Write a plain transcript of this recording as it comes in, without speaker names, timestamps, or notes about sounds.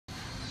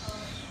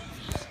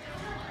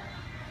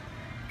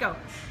Go.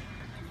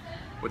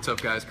 What's up,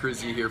 guys?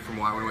 Chris Z here from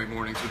Y108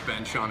 Mornings with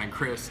Ben, Sean, and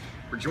Chris.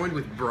 We're joined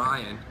with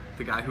Brian,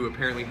 the guy who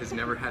apparently has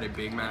never had a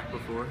Big Mac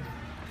before.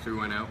 So we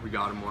went out, we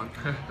got him one.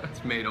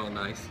 It's made all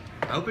nice.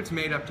 I hope it's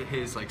made up to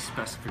his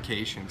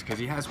specifications, because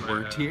he has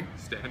worked here.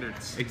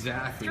 Standards.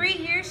 Exactly. 3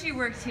 years you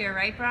worked here,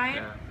 right, Brian?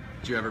 Yeah.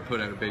 Did you ever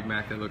put out a Big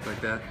Mac that looked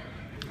like that?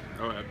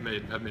 Oh, I've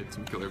made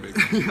some killer Big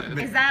Macs.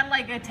 Is that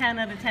like a 10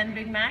 out of 10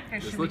 Big Mac? Or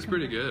This should looks we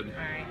pretty good.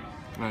 All right.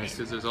 Nice.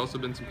 Because there's also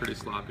been some pretty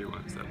sloppy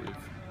ones that we've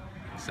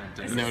sent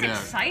in. This No is doubt.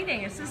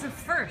 exciting. This is a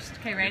first.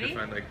 Okay, To ready?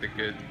 find like the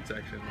good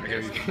section.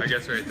 I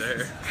guess right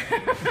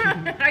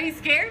there. Are you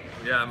scared?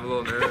 Yeah, I'm a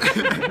little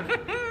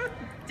nervous.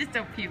 Just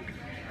don't puke.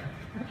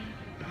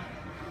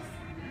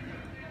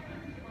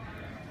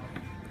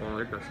 I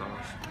like that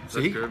sauce. That's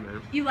See? good,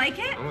 man. You like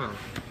it? Oh, well.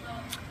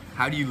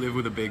 How do you live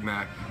with a Big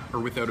Mac, or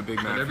without a Big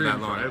Mac for never that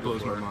even long? tried It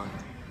blows my before. mind.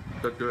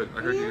 That's good. I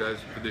heard you guys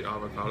did the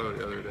avocado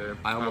the other day.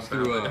 I almost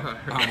Not threw bad. up.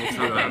 I almost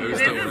threw up. It was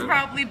This so is good.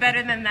 probably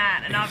better than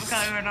that, an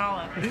avocado and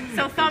olive.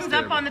 So thumbs up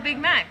terrible. on the Big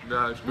Mac.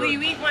 Yeah, it's Will good.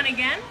 you eat one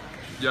again?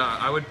 Yeah,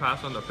 I would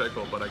pass on the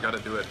pickle, but I gotta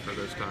do it for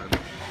this time.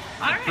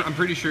 All right. I'm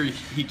pretty sure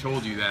he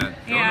told you that.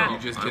 Yeah. You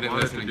just I didn't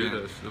wanted listen to do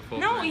again. this, the full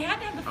No, thing. we had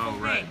to have the full Oh,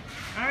 right. thing.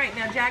 All right,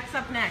 now Jack's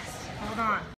up next. Hold on.